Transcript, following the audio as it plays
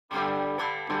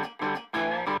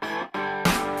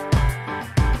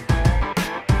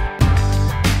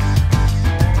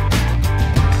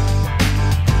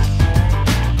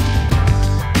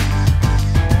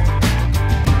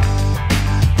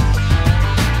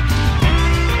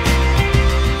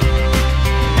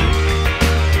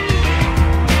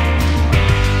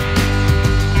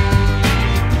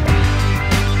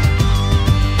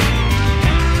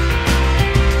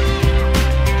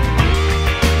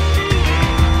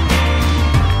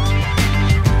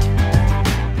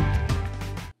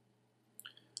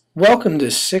Welcome to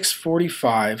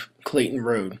 645 Clayton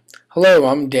Road. Hello,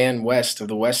 I'm Dan West of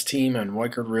the West Team and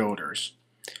Weichert Realtors.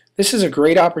 This is a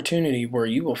great opportunity where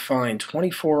you will find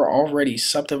 24 already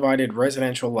subdivided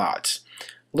residential lots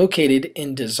located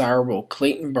in desirable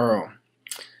Clayton Borough.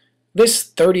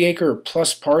 This 30-acre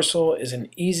plus parcel is an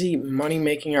easy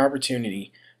money-making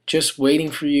opportunity just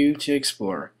waiting for you to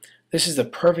explore. This is the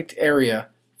perfect area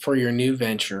for your new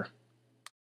venture.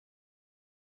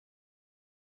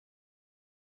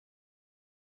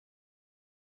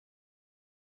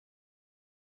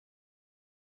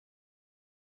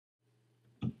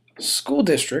 School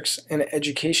districts and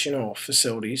educational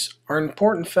facilities are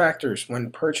important factors when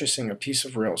purchasing a piece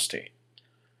of real estate.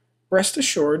 Rest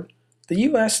assured, the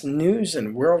U.S. News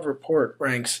and World Report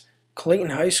ranks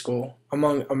Clayton High School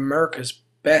among America's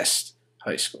best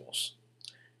high schools.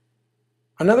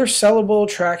 Another sellable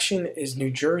attraction is New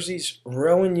Jersey's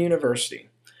Rowan University,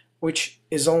 which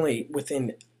is only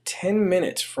within 10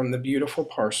 minutes from the beautiful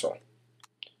parcel.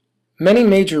 Many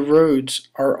major roads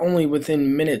are only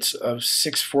within minutes of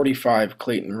 645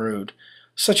 Clayton Road,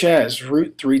 such as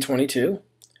Route 322,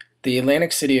 the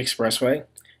Atlantic City Expressway,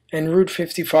 and Route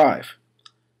 55.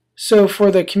 So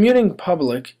for the commuting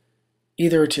public,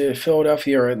 either to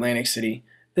Philadelphia or Atlantic City,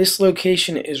 this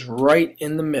location is right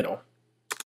in the middle.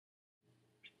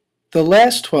 The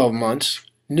last 12 months,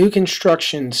 new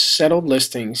construction settled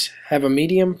listings have a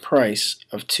median price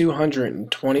of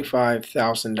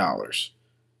 $225,000.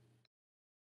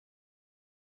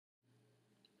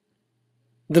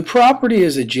 The property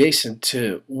is adjacent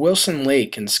to Wilson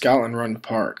Lake and Scotland Run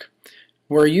Park,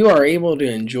 where you are able to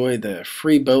enjoy the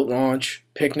free boat launch,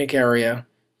 picnic area,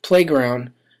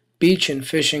 playground, beach, and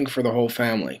fishing for the whole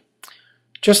family.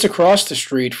 Just across the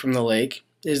street from the lake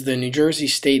is the New Jersey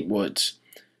State Woods,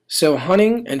 so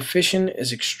hunting and fishing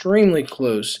is extremely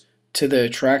close to the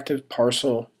attractive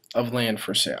parcel of land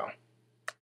for sale.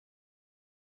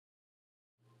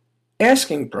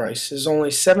 Asking price is only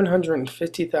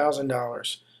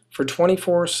 $750,000 for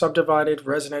 24 subdivided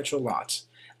residential lots.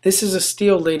 This is a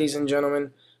steal, ladies and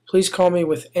gentlemen. Please call me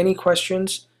with any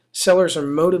questions. Sellers are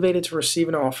motivated to receive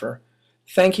an offer.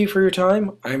 Thank you for your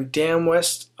time. I'm Dan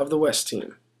West of the West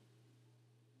Team.